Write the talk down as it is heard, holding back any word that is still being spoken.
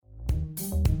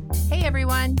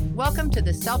everyone. Welcome to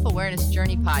the Self-Awareness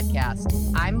Journey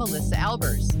podcast. I'm Melissa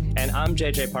Albers. And I'm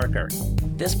JJ Parker.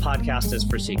 This podcast is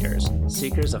for seekers.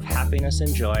 Seekers of happiness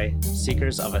and joy.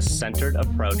 Seekers of a centered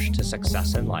approach to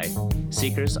success in life.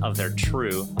 Seekers of their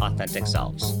true, authentic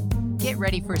selves. Get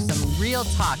ready for some real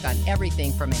talk on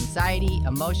everything from anxiety,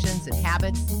 emotions, and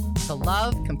habits to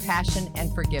love, compassion,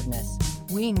 and forgiveness.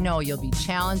 We know you'll be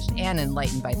challenged and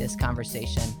enlightened by this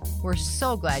conversation. We're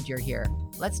so glad you're here.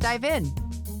 Let's dive in.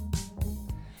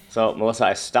 So, Melissa,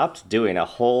 I stopped doing a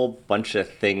whole bunch of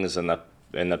things in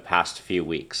the past few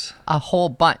weeks. A whole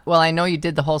bunch. Well, I know you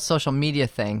did the whole social media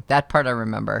thing. That part I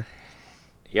remember.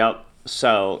 Yep.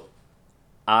 So,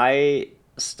 I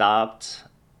stopped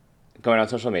going on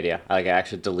social media. I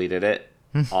actually deleted it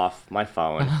off my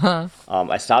phone.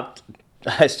 I stopped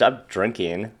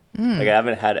drinking. I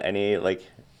haven't had any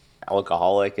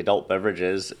alcoholic adult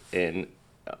beverages in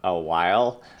a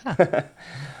while.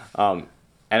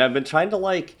 And I've been trying to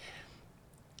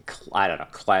I don't know,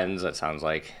 cleanse. It sounds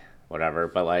like whatever,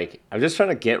 but I'm just trying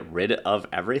to get rid of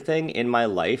everything in my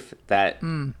life that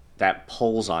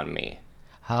pulls on me.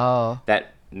 Oh.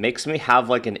 That makes me have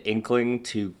an inkling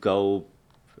to go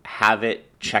have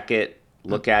it, check it,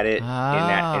 look at it,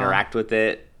 interact with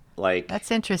it.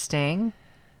 That's interesting.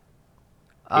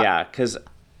 Yeah, because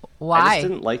why? I just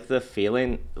didn't like the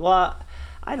feeling. Well,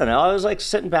 I don't know. I was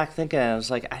sitting back thinking, and I was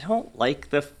I don't like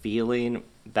the feeling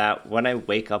that when I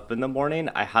wake up in the morning,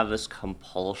 I have this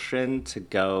compulsion to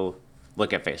go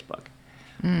look at Facebook.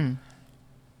 And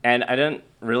I didn't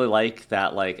really like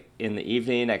that, in the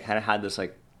evening, I kind of had this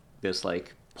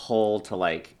pull to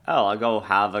oh, I'll go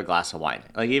have a glass of wine.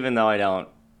 Even though I don't,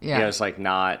 it's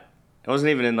not, it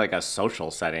wasn't even in a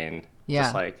social setting. Yeah.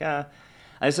 Just I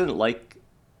just didn't like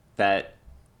that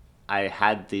I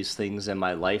had these things in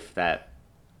my life that,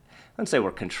 I wouldn't say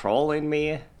were controlling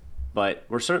me, but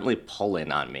were certainly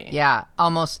pulling on me. Yeah,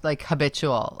 almost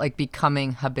habitual,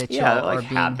 becoming habitual. Yeah, or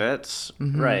being habits,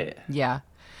 right. Yeah.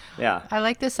 Yeah. I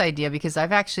like this idea because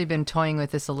I've actually been toying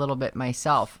with this a little bit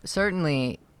myself.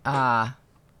 Certainly I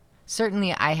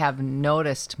have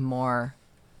noticed more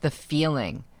the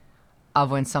feeling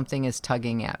of when something is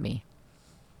tugging at me.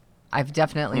 I've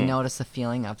definitely noticed the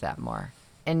feeling of that more.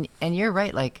 And you're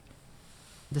right,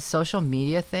 the social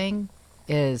media thing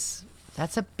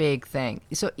that's a big thing.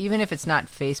 So even if it's not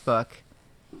Facebook,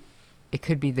 it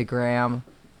could be the gram,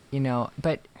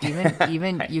 but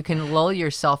even you can lull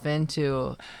yourself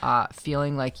into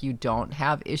feeling like you don't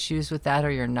have issues with that, or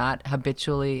you're not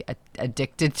habitually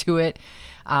addicted to it.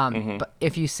 But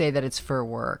if you say that it's for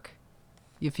work,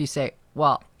 if you say,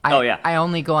 well, I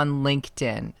only go on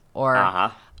LinkedIn, or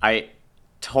I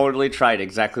totally tried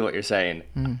exactly what you're saying.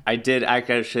 I did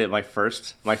actually. My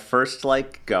first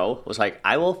go was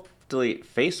I will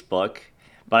delete Facebook,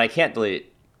 but I can't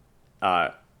delete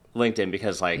LinkedIn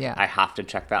because I have to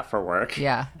check that for work.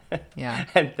 Yeah.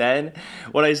 And then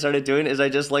what I started doing is I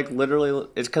just literally,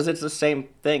 it's because it's the same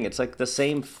thing. It's the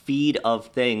same feed of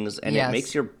things, and it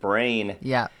makes your brain.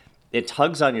 Yeah. It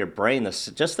tugs on your brain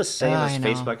just the same as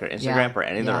Facebook or Instagram or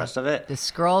any of the rest of it. The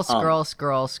scroll.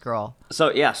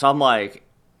 So I'm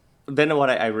then when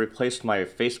I replaced my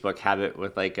Facebook habit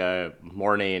with a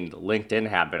morning LinkedIn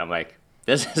habit, I'm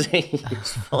this isn't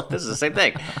useful. This is the same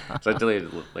thing. So I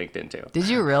deleted LinkedIn too. Did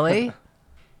you really?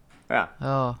 Yeah.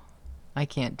 Oh, I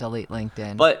can't delete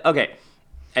LinkedIn. But okay,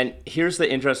 and here's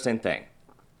the interesting thing,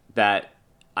 that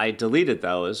I deleted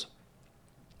those,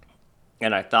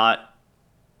 and I thought,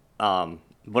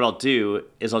 what I'll do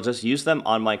is I'll just use them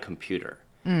on my computer.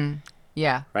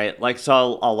 Yeah. Right.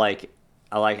 So I'll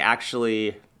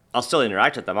actually, I'll still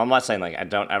interact with them. I'm not saying I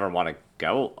don't ever want to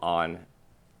go on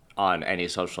any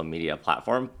social media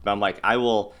platform, but I'm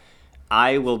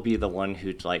I will be the one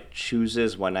who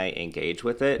chooses when I engage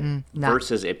with it,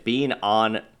 versus it being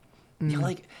on.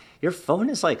 Your phone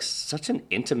is such an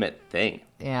intimate thing.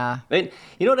 Yeah. I mean,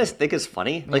 you know what I think is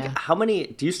funny? How many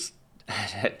do you?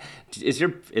 Is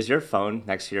your phone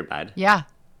next to your bed? Yeah.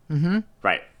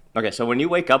 Right. Okay. So when you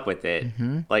wake up with it,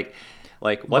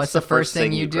 what's the first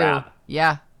thing you grab?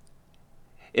 Yeah.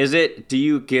 Do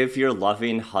you give your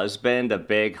loving husband a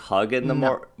big hug in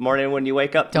the morning when you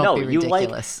wake up? Don't no, be you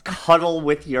ridiculous. Cuddle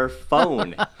with your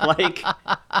phone.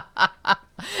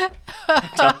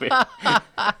 Don't be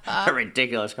a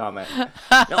ridiculous comment.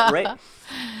 No, right?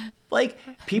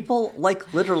 People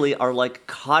literally are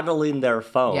coddling their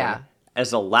phone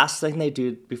as the last thing they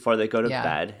do before they go to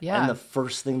bed, and the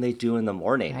first thing they do in the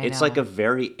morning. It's a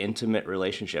very intimate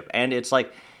relationship, and it's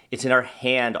it's in our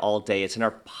hand all day. It's in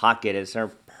our pocket. It's in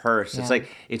our purse. It's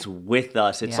it's with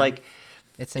us. It's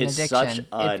It's an It's addiction.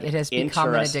 such an It has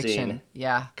become an addiction. interesting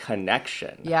Yeah.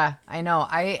 connection. Yeah, I know.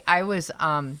 I was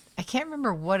I can't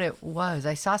remember what it was.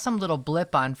 I saw some little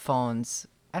blip on phones.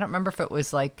 I don't remember if it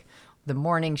was like the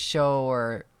morning show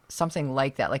or something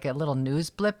like that, like a little news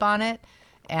blip on it.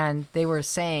 And they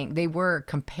were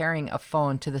comparing a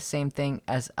phone to the same thing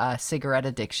as a cigarette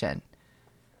addiction.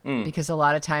 Because a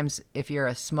lot of times if you're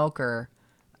a smoker,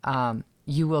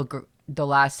 you will the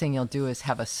last thing you'll do is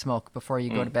have a smoke before you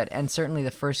go to bed. And certainly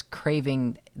the first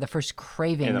craving In the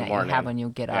that you morning. have when you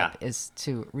get up Yeah. is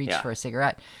to reach Yeah. for a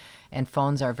cigarette. And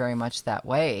phones are very much that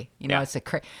way. You know, Yeah. it's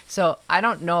so I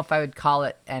don't know if I would call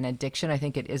it an addiction. I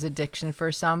think it is addiction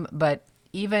for some, but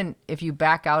even if you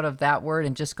back out of that word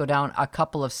and just go down a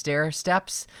couple of stair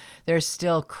steps, there's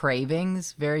still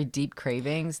cravings, very deep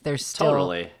cravings. There's still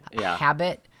Totally. Yeah.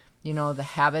 habit, the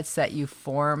habits that you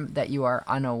form that you are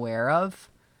unaware of.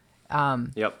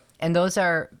 Yep. And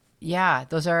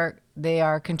they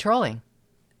are controlling.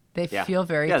 They Yeah. feel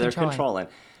very yeah, controlling. they're controlling.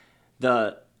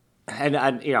 And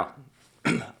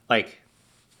like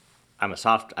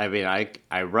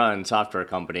I run software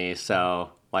company, so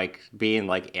like being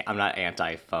like I'm not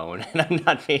anti-phone and I'm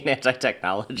not being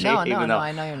anti-technology. No, even though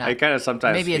I know you're not. I kind of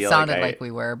sometimes Maybe it feel sounded like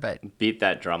we were, but beat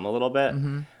that drum a little bit.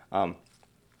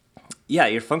 Yeah,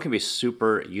 your phone can be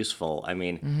super useful. I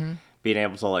mean, being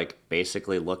able to like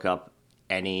basically look up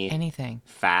anything.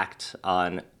 fact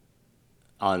on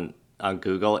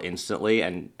Google instantly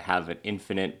and have an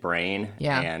infinite brain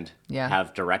and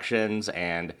have directions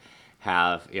and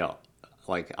have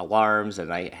like alarms,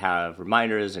 and I have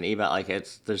reminders and email. Like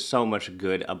there's so much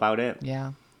good about it.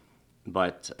 Yeah.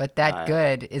 But that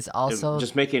good is also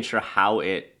just making sure how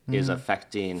it is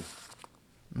affecting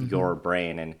your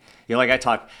brain. And like I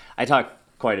talk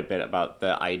quite a bit about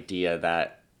the idea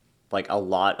that like a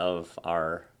lot of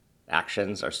our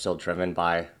actions are still driven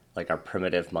by like our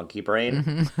primitive monkey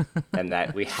brain, and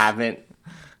that we haven't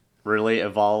really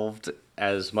evolved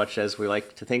as much as we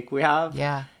like to think we have.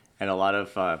 Yeah. And a lot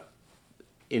of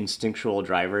instinctual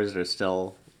drivers are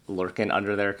still lurking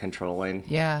under there, controlling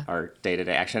our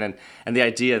day-to-day action. And the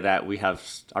idea that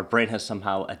our brain has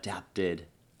somehow adapted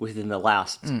within the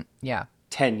last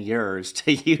 10 years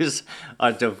to use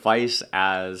a device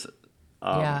as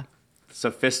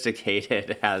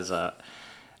sophisticated as a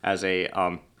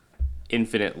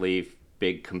infinitely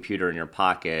big computer in your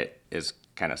pocket is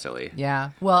kind of silly.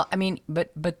 Yeah. Well, I mean,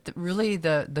 but really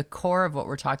the core of what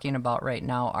we're talking about right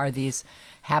now are these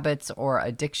habits or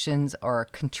addictions or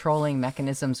controlling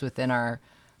mechanisms within our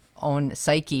own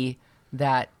psyche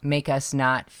that make us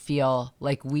not feel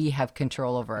like we have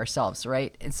control over ourselves,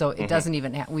 right? And so it doesn't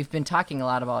even we've been talking a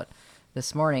lot about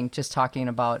this morning, just talking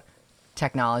about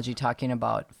technology, talking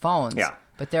about phones. Yeah.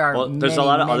 But there are there's a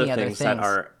lot of many other things that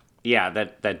are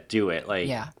that do it.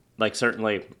 Like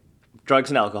certainly drugs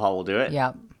and alcohol will do it.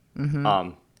 Yeah.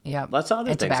 Yeah. Lots of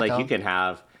other And things. tobacco. Like you can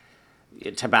have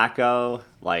tobacco,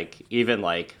 like even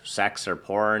like sex or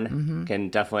porn can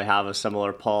definitely have a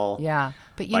similar pull. Yeah.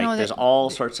 But there's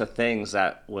all sorts of things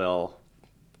that will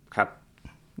kind of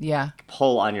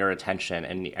pull on your attention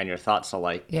and your thoughts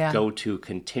will go to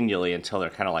continually until they're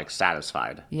kind of like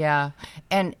satisfied. Yeah.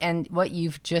 And what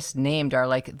you've just named are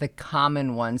like the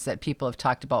common ones that people have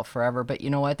talked about forever. But you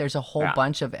know what? There's a whole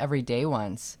bunch of everyday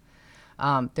ones.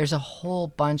 There's a whole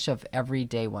bunch of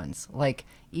everyday ones. Like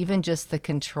even just the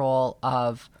control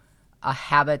of a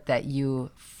habit that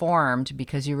you formed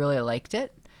because you really liked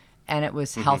it and it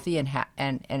was healthy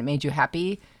and it made you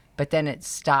happy, but then it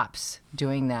stops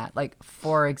doing that. Like,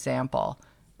 for example,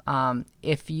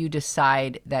 if you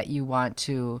decide that you want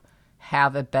to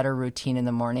have a better routine in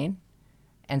the morning,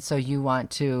 and so you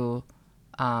want to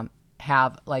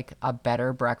have like a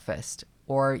better breakfast,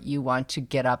 or you want to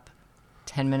get up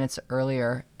 10 minutes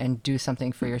earlier and do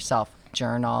something for yourself,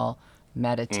 journal,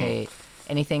 meditate,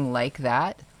 anything like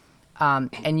that.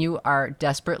 And you are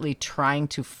desperately trying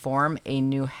to form a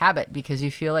new habit because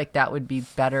you feel like that would be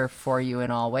better for you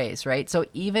in all ways, right? So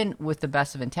even with the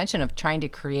best of intention of trying to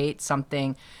create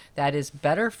something that is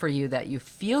better for you, that you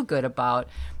feel good about,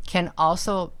 can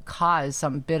also cause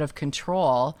some bit of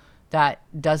control that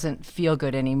doesn't feel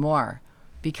good anymore.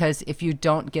 Because if you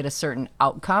don't get a certain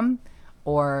outcome,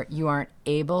 or you aren't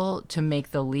able to make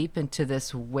the leap into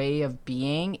this way of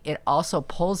being, it also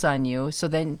pulls on you. So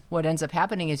then what ends up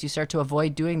happening is you start to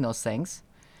avoid doing those things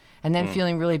and then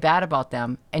feeling really bad about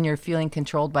them, and you're feeling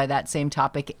controlled by that same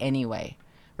topic anyway.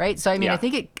 Right? So I mean, I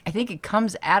think it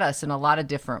comes at us in a lot of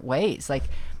different ways. Like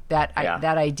that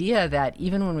that idea that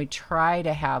even when we try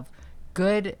to have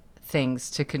good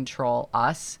things to control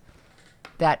us,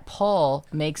 that pull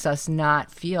makes us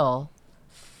not feel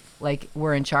like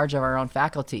we're in charge of our own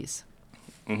faculties.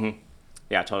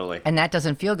 Yeah, totally. And that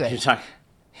doesn't feel good. You talk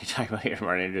about your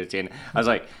morning routine. I was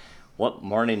like, what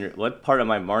part of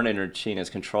my morning routine is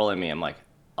controlling me? I'm like,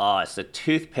 oh, it's the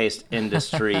toothpaste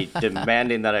industry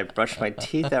demanding that I brush my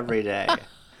teeth every day.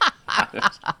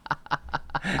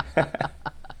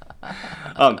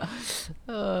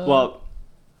 Well,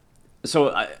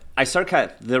 so I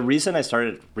started the reason I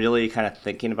started really kind of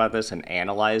thinking about this and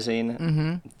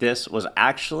analyzing this was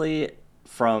actually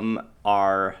from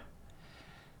our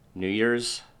New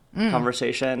Year's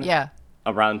conversation Yeah.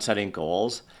 around setting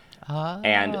goals. Oh.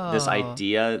 And this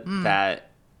idea that,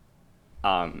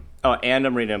 and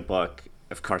I'm reading a book.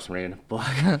 Of course, I'm reading a book.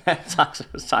 I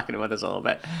was talking about this a little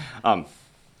bit.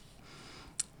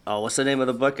 What's the name of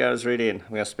the book I was reading? I'm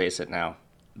going to space it now.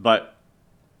 But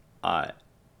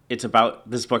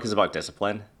this book is about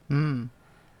discipline.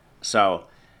 So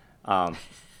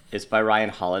it's by Ryan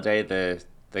Holiday, the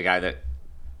guy that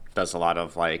does a lot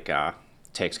of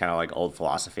takes kind of like old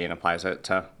philosophy and applies it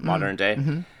to modern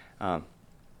day.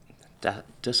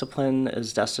 Discipline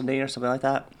is destiny or something like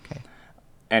that. Okay.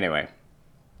 Anyway,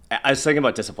 I was thinking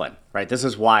about discipline, right? This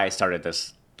is why I started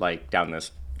this down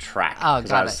this track. Oh,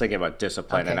 because got I was it. thinking about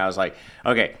discipline, Okay. and I was like,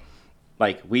 okay,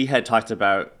 we had talked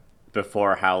about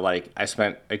before how I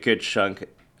spent a good chunk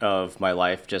of my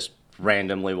life just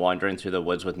randomly wandering through the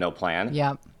woods with no plan.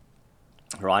 Yep.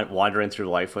 Wandering through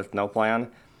life with no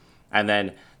plan. And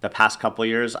then the past couple of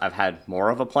years, I've had more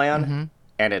of a plan,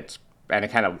 and it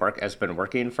kind of has been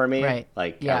working for me. Right.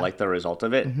 I like the result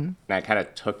of it. And I kind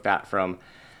of took that from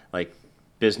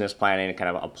business planning and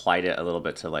kind of applied it a little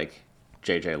bit to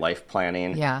JJ life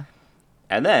planning. Yeah.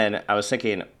 And then I was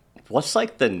thinking, what's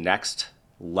the next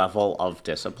level of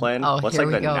discipline? Oh, What's here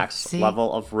we the go. next See?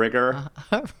 level of rigor?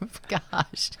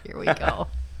 Gosh, here we go.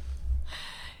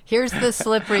 Here's the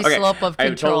slippery Okay, slope of I'm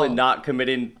control. totally not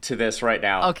committing to this right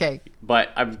now. Okay.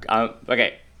 But I'm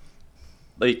okay.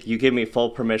 You give me full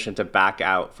permission to back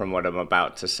out from what I'm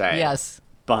about to say. Yes.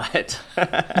 But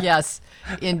Yes,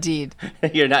 indeed.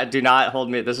 do not hold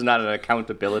me. This is not an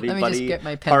accountability Let me just buddy get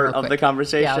my pen part real of the quick.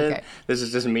 conversation. Yeah, okay. This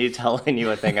is just me telling you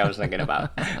a thing I was thinking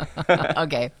about.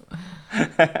 Okay.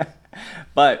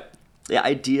 But the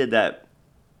idea that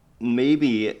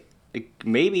maybe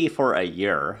for a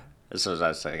year, this is what I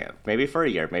was saying, maybe for a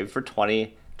year, maybe for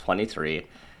 2023,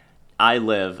 I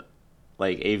live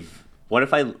what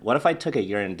if I took a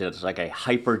year and did a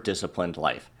hyper disciplined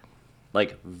life,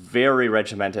 very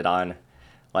regimented on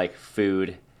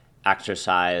food,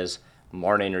 exercise,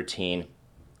 morning routine,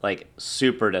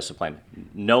 super disciplined,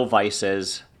 no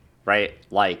vices, right?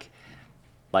 Only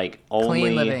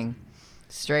Clean living.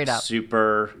 Straight up.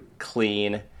 super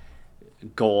clean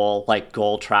goal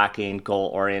tracking, goal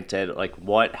oriented.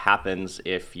 What happens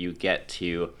if you get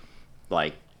to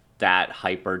that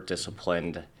hyper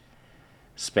disciplined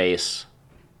space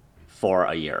for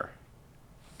a year?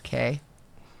 Okay.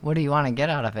 What do you want to get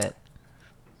out of it?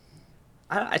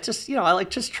 I just I like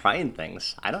just trying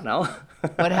things. I don't know.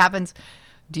 What happens?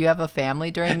 Do you have a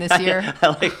family during this year?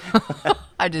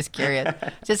 I'm just curious.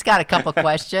 Just got a couple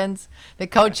questions. The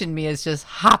coach in me is just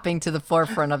hopping to the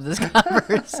forefront of this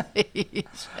conversation.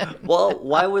 Well,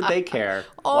 why would they care?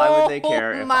 Why would they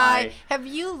care if I... Have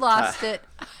you lost it?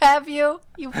 Have you?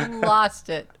 You've lost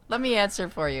it. Let me answer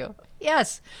for you.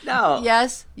 Yes. No.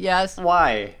 Yes. Yes.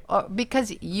 Why?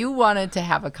 Because you wanted to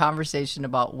have a conversation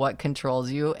about what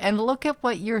controls you, and look at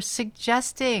what you're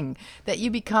suggesting, that you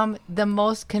become the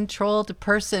most controlled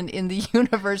person in the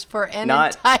universe for an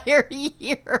entire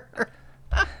year.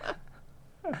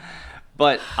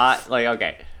 But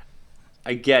okay,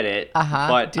 I get it.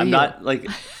 But I'm not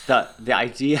the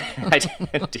idea.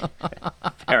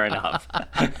 Fair enough.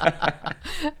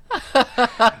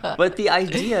 But the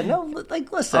idea, no,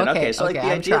 listen. Okay, so the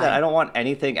idea that I don't want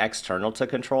anything external to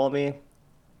control me.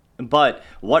 But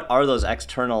what are those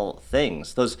external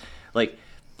things? Those the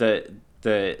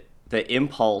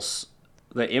impulse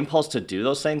to do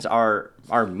those things are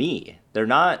me. They're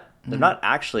not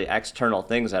actually external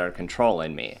things that are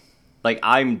controlling me.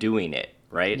 I'm doing it,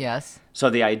 right? Yes. So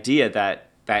the idea that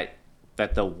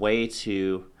the way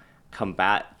to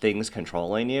combat things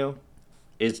controlling you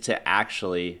is to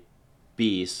actually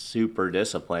be super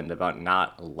disciplined about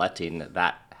not letting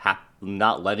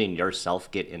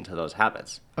yourself get into those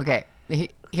habits. Okay.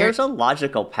 There's a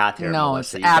logical path here. No,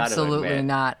 Melissa, it's you gotta absolutely admit.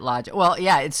 not logic. Well,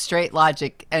 yeah, it's straight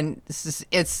logic, and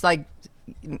it's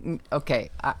okay.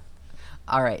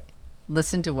 All right,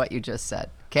 listen to what you just said.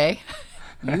 Okay,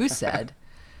 you said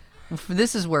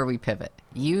this is where we pivot.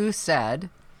 You said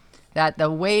that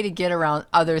the way to get around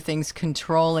other things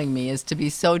controlling me is to be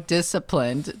so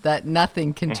disciplined that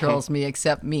nothing controls me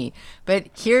except me. But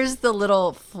here's the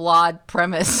little flawed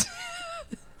premise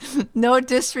No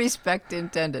disrespect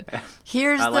intended.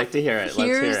 I like to hear it. Let's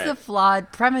hear Here's it. the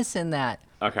flawed premise in that.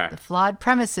 Okay. The flawed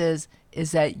premise is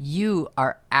that you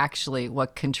are actually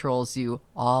what controls you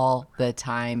all the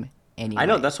time anyway. I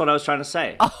know. That's what I was trying to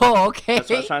say. Oh, okay. That's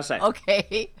what I was trying to say.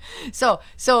 Okay.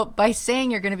 So by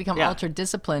saying you're going to become Yeah. ultra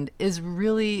disciplined is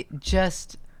really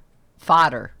just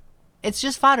fodder. It's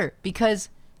just fodder because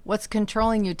what's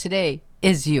controlling you today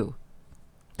is you.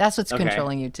 That's what's Okay.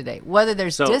 controlling you today. Whether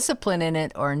there's So- discipline in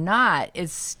it or not,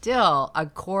 it's still a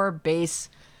core base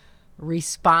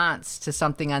response to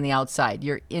something on the outside.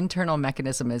 Your internal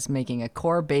mechanism is making a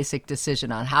core basic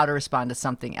decision on how to respond to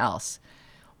something else.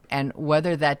 And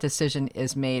whether that decision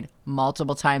is made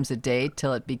multiple times a day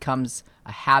till it becomes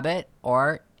a habit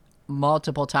or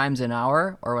multiple times an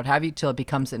hour or what have you till it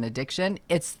becomes an addiction,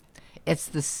 it's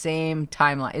the same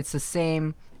timeline. It's the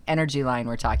same energy line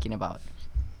we're talking about.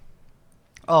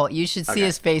 Oh, you should see Okay.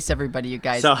 his face, everybody, you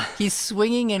guys. So- He's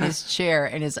swinging in his chair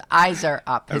and his eyes are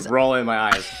up. I'm rolling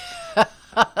my eyes.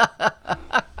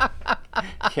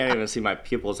 Can't even see my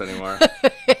pupils anymore.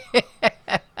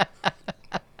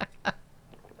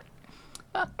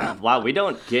 Wow, we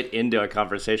don't get into a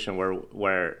conversation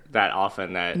where that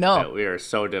often that we are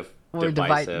so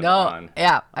divisive on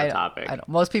yeah, a topic. I don't.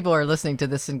 Most people are listening to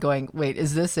this and going, "Wait,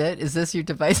 is this it? Is this your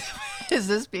divisive? Is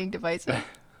this being divisive?"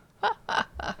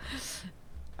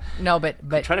 No, but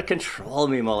Try to control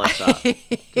me, Melissa.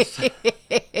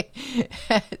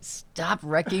 stop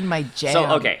wrecking my jam.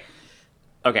 So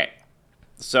okay.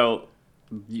 So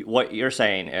what you're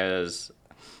saying is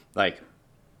like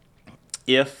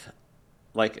if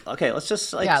like okay, let's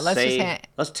just like Yeah, let's say just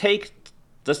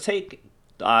let's take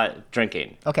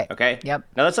drinking. Okay. Okay. Yep.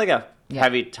 Now that's like a Yeah.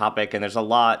 heavy topic, and there's a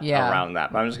lot Yeah. around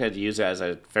that. But I'm just going to use it as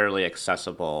a fairly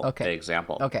accessible Okay.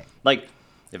 example. Okay. Like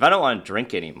if I don't want to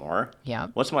drink anymore, Yeah.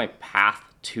 what's my path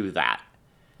to that?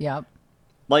 Yep.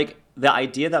 Like the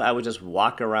idea that I would just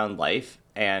walk around life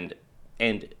and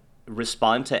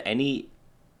respond to any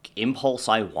impulse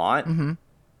I want, Mm-hmm.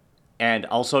 and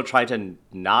also try to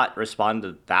not respond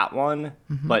to that one,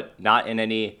 Mm-hmm. but not in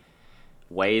any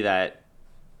way that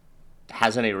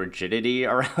has any rigidity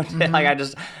around it. Mm-hmm. Like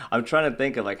I'm trying to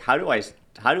think of like how do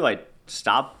I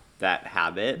stop that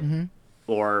habit Mm-hmm.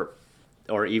 or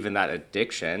even that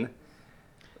addiction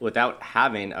without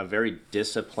having a very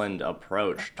disciplined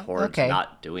approach towards Okay.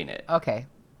 not doing it. Okay.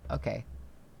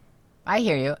 I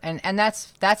hear you, and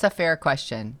that's a fair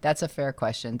question. That's a fair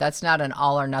question. That's not an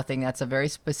all or nothing. That's a very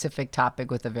specific topic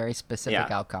with a very specific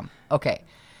Yeah. outcome. Okay.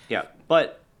 Yeah,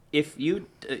 but if you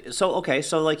so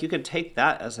like you could take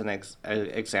that as an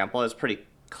example. It's pretty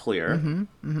clear.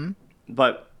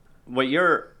 But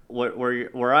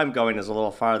where I'm going is a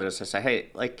little farther. Is to say, hey,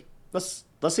 like let's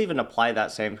even apply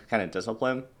that same kind of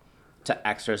discipline to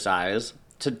exercise,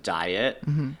 to diet,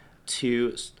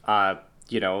 to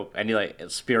any like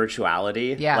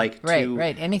spirituality. Yeah, like right, to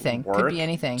right. Anything. Could work, be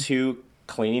anything. To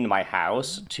cleaning my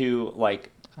house, to like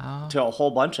to a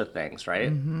whole bunch of things,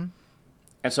 right?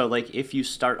 And so, like, if you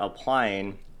start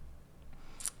applying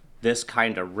this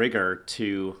kind of rigor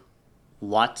to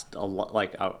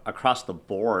across the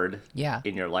board Yeah.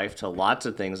 in your life to lots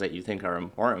of things that you think are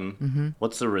important,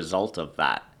 what's the result of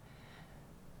that?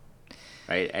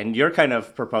 Right? And you're kind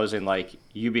of proposing, like,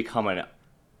 you become an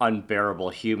unbearable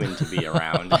human to be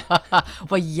around.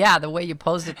 Well, yeah, the way you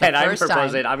posed it the And I'm first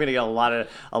proposing time, I'm going to get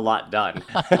a lot done.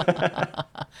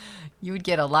 you would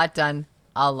get a lot done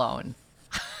alone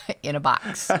in a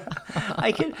box.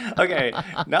 I can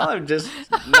now I'm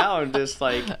just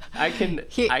like I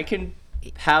can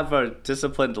have a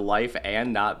disciplined life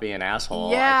and not be an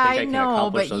asshole. Yeah, I think I can know,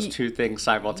 accomplish but those two things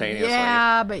simultaneously.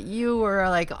 Yeah, but you were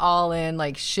like all in,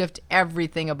 like shift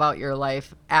everything about your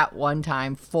life at one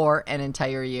time for an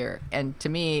entire year. And to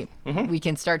me, we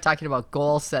can start talking about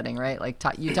goal setting, right? Like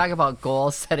you talk about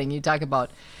goal setting, you talk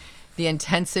about the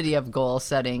intensity of goal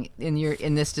setting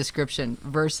in this description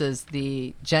versus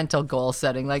the gentle goal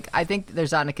setting. Like I think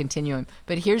there's on a continuum.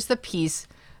 But here's the piece,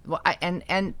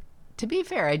 and to be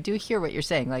fair, I do hear what you're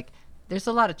saying. Like there's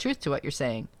a lot of truth to what you're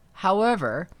saying.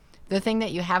 However, the thing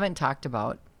that you haven't talked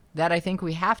about that I think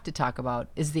we have to talk about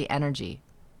is the energy.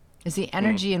 Is the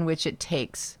energy in which it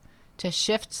takes to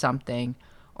shift something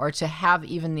or to have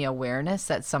even the awareness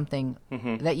that something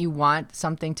that you want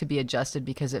something to be adjusted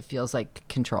because it feels like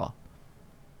control.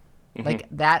 Like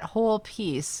that whole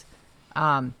piece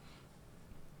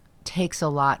takes a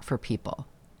lot for people.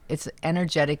 It's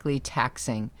energetically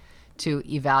taxing to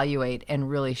evaluate and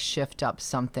really shift up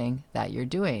something that you're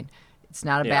doing. It's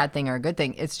not a bad thing or a good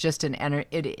thing. It's just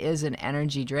it is an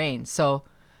energy drain. So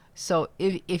So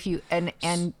if you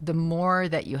and the more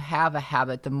that you have a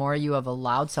habit, the more you have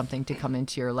allowed something to come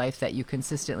into your life that you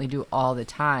consistently do all the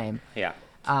time. Yeah.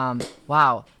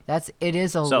 Wow, it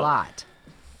is a So lot.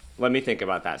 let me think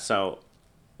about that. So,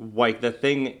 like the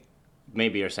thing,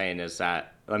 maybe you're saying is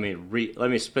that let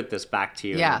me spit this back to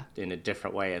you Yeah. in a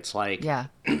different way. It's like Yeah.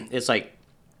 it's like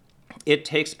it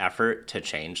takes effort to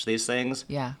change these things.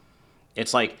 Yeah.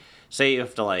 It's like, say you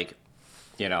have to like,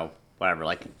 whatever,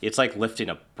 like it's like lifting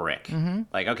a brick.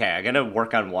 Like, okay, I'm gonna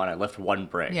work on one. I lift one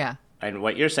brick. Yeah. And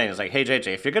what you're saying is like, hey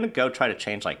JJ, if you're gonna go try to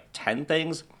change like 10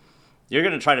 things, you're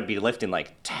gonna try to be lifting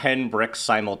like 10 bricks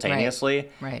simultaneously.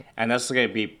 Right. And that's gonna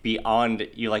be beyond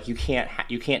you. Like you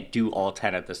can't do all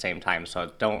 10 at the same time.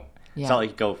 So don't. Yeah. It's not like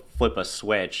you go flip a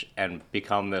switch and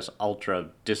become this ultra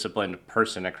disciplined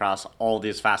person across all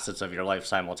these facets of your life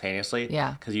simultaneously.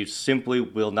 Yeah. Because you simply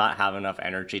will not have enough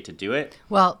energy to do it.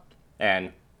 Well,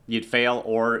 And you'd fail,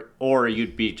 or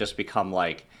you'd just become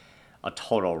like a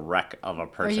total wreck of a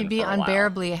person. or you'd be for a while.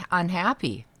 unbearably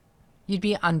unhappy. You'd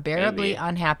be unbearably Maybe.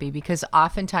 unhappy because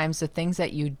oftentimes the things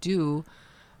that you do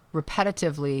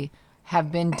repetitively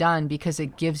have been done because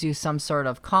it gives you some sort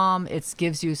of calm. It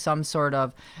gives you some sort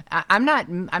of. I'm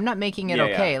not making it Yeah,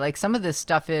 okay. yeah. Like some of this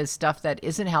stuff is stuff that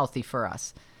isn't healthy for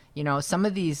us. You know, some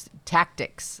of these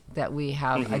tactics that we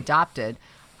have Mm-hmm. adopted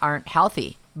aren't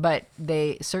healthy, but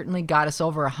they certainly got us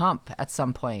over a hump at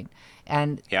some point.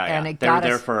 And Yeah, and yeah. it They were got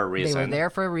there us. for a They were reason. there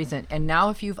for a reason. And now,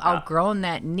 if you've outgrown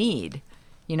that need,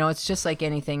 you know, it's just like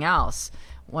anything else.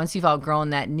 Once you've outgrown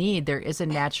that need, there is a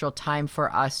natural time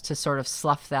for us to sort of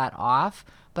slough that off.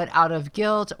 But out of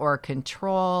guilt or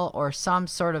control or some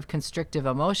sort of constrictive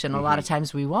emotion, a lot of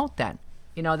times we won't then.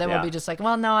 You know, then we'll Yeah. be just like,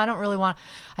 well, no, I don't really want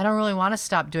to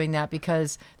stop doing that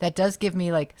because that does give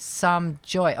me like some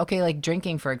joy. Okay, like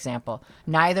drinking, for example.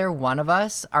 Neither one of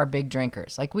us are big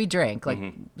drinkers. Like we drink, like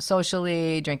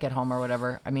socially, drink at home or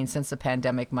whatever. I mean, since the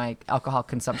pandemic, my alcohol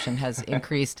consumption has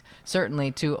increased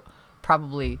certainly to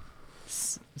probably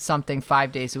something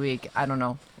 5 days a week. I don't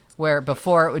know. Where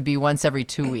before it would be once every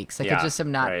 2 weeks. Like I Yeah, just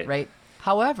am not, right?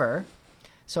 However,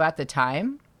 so at the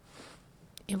time,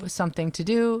 it was something to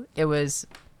do. It was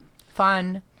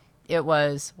fun. It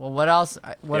was, well, what else?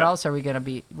 What Yeah. else are we going to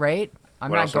be, right? I'm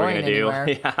What not else are we going gonna do? anywhere.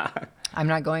 Yeah. I'm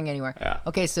not going anywhere. Yeah.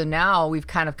 Okay, so now we've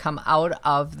kind of come out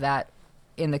of that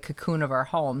in the cocoon of our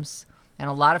homes, and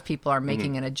a lot of people are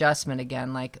making an adjustment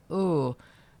again. Like, ooh,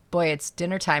 boy, it's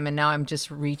dinner time, and now I'm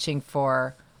just reaching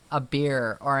for a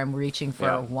beer or I'm reaching for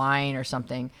Yeah. a wine or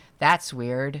something. That's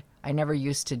weird. I never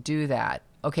used to do that.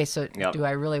 Okay, so Yep. do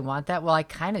I really want that? Well, I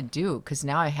kind of do because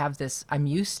now I have this. I'm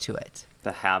used to it.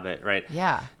 The habit, right?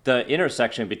 Yeah. The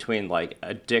intersection between like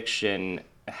addiction,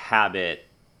 habit,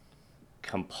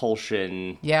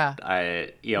 compulsion. Yeah.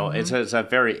 It's a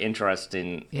very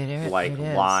interesting It is.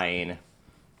 line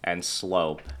and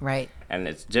slope. Right. And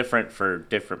it's different for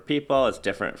different people. It's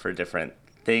different for different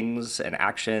things and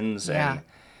actions. Yeah. And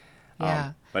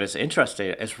Yeah. but it's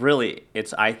interesting.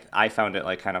 I found it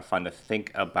like kind of fun to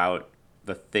think about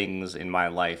the things in my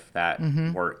life that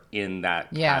were in that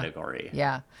Yeah. category.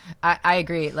 Yeah, I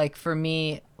agree. Like for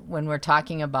me, when we're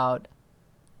talking about,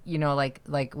 you know, like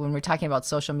when we're talking about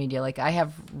social media, like I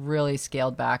have really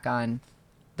scaled back on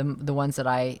the ones that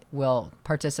I will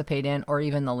participate in, or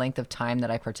even the length of time that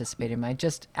I participate in.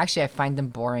 I find them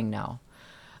boring now.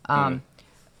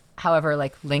 However,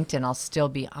 like LinkedIn, I'll still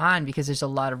be on because there's a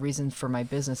lot of reasons for my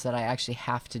business that I actually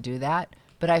have to do that.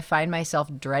 But I find myself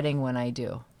dreading when I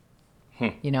do.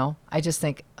 You know, I just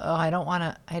think, oh, I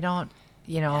don't,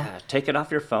 Yeah, take it off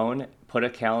your phone. Put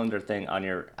a calendar thing on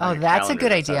your. Oh, on your that's a calendar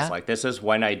good that says, idea. like this is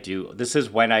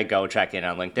when I go check in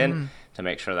on LinkedIn to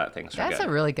make sure that things are That's good.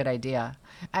 a really good idea.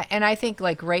 And I think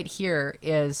like right here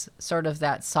is sort of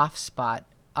that soft spot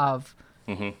of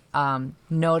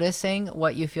noticing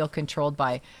what you feel controlled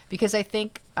by. Because I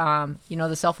think,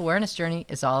 the self-awareness journey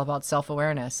is all about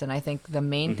self-awareness. And I think the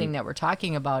main thing that we're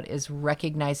talking about is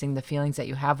recognizing the feelings that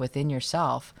you have within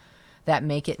yourself that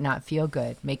make it not feel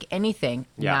good, make anything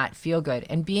not feel good.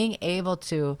 And being able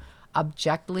to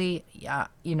objectively,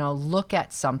 look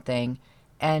at something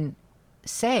and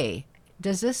say,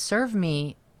 does this serve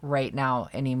me right now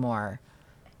anymore?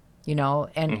 You know,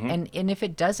 and if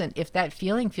it doesn't, if that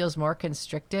feeling feels more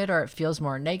constricted or it feels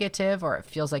more negative or it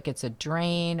feels like it's a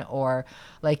drain or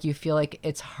like you feel like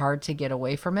it's hard to get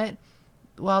away from it,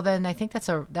 well, then I think that's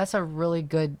a really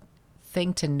good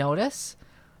thing to notice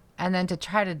and then to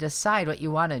try to decide what you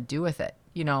want to do with it.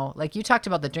 You know, like you talked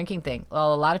about the drinking thing.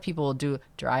 Well, a lot of people will do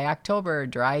dry October,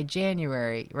 dry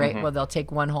January, right? Well, they'll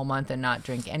take one whole month and not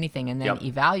drink anything and then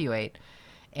evaluate.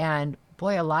 And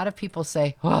boy, a lot of people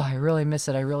say, oh, I really miss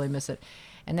it. I really miss it.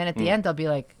 And then at the end, they'll be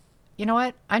like, you know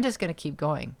what? I'm just going to keep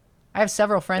going. I have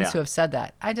several friends Yeah. who have said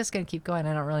that. I'm just going to keep going.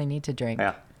 I don't really need to drink.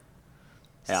 Yeah.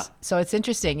 Yeah. So it's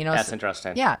interesting, you know. That's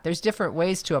interesting. Yeah, there's different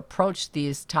ways to approach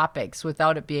these topics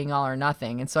without it being all or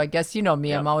nothing. And so I guess you know me,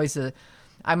 Yep.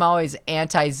 I'm always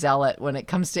anti-zealot when it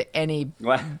comes to any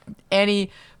What?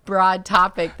 broad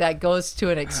topic that goes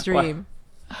to an extreme.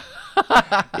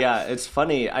 Yeah, it's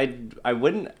funny. I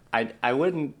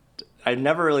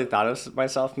never really thought of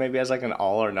myself maybe as like an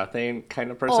all or nothing kind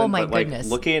of person. Oh, my but like goodness.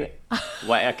 looking,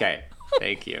 okay,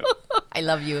 thank you. I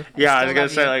love you. Yeah, I still was gonna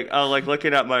love say you. like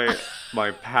looking at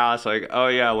my past, like, oh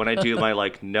yeah, when I do my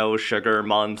like no sugar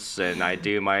months and I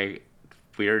do my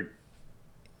weird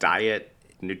diet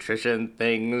nutrition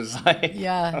things, like,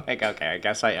 Yeah. I'm like, okay, I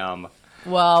guess I am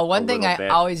Well, a one thing little I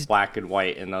bit always black and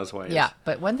white in those ways. Yeah,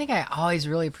 but one thing I always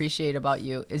really appreciate about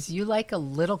you is you like a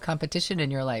little competition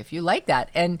in your life. You like that.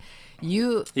 And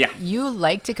you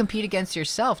like to compete against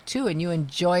yourself too, and you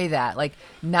enjoy that. Like,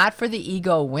 not for the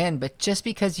ego win, but just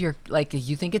because you're like,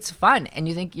 you think it's fun and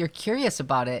you think you're curious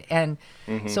about it. And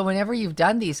so whenever you've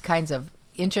done these kinds of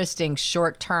interesting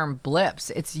short-term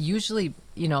blips, it's usually,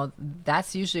 you know,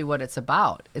 that's usually what it's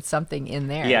about. It's something in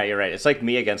there. Yeah, you're right. It's like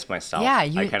me against myself. Yeah,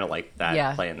 I kind of like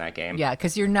that, playing that game. Yeah,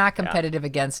 because you're not competitive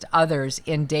against others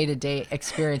in day-to-day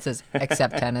experiences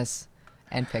except tennis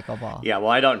and pickleball. Yeah, well,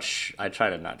 I don't. I try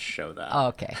to not show that. Oh,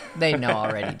 okay. They know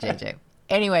already, JJ.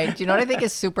 Anyway, do you know what I think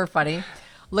is super funny?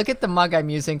 Look at the mug I'm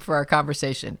using for our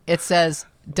conversation. It says,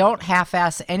 "Don't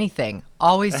half-ass anything.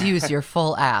 Always use your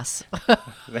full ass."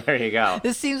 There you go.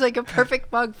 This seems like a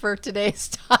perfect mug for today's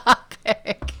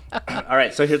topic. All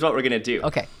right, so here's what we're gonna do.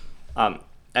 Okay. I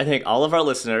think all of our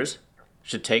listeners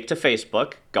should take to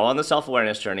Facebook, go on the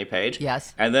self-awareness journey page.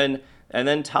 Yes. And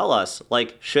then tell us,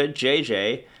 like, should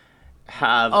JJ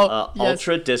have Oh, a yes.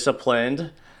 ultra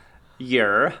disciplined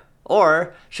year,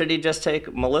 or should he just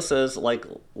take Melissa's like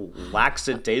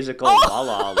lackadaisical la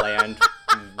la land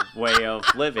way of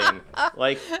living?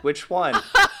 Like, which one?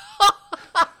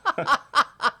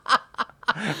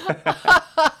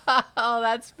 Oh,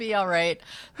 that's me, all right.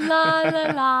 La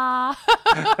la la.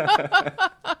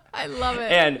 I love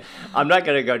it. And I'm not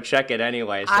gonna go check it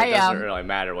anyway, so it doesn't am. really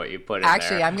matter what you put in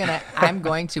Actually, there. I'm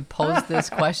going to pose this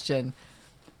question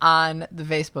on the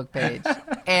Facebook page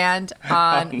and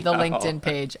on the LinkedIn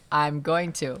page. I'm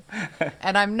going to.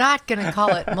 And I'm not going to call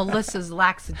it Melissa's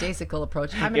lackadaisical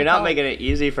approach. You're not making it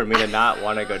easy for me to not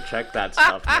want to go check that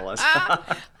stuff,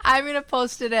 Melissa. I'm going to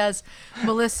post it as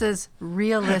Melissa's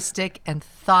realistic and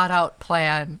thought out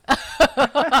plan.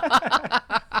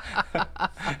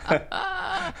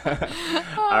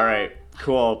 All right,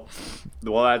 cool.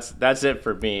 Well, that's it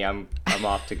for me. I'm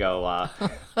off to go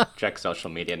check social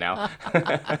media now.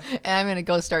 And I'm going to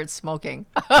go start smoking.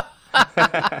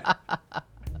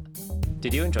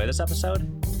 Did you enjoy this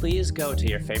episode? Please go to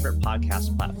your favorite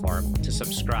podcast platform to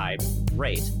subscribe,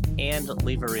 rate, and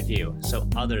leave a review so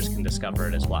others can discover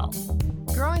it as well.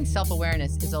 Growing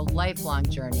self-awareness is a lifelong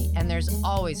journey, and there's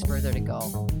always further to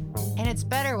go. And it's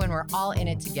better when we're all in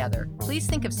it together. Please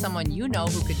think of someone you know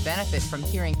who could benefit from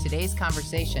hearing today's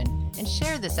conversation and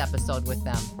share this episode with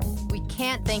them. We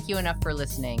can't thank you enough for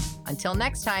listening. Until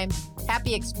next time,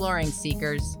 happy exploring,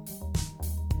 seekers.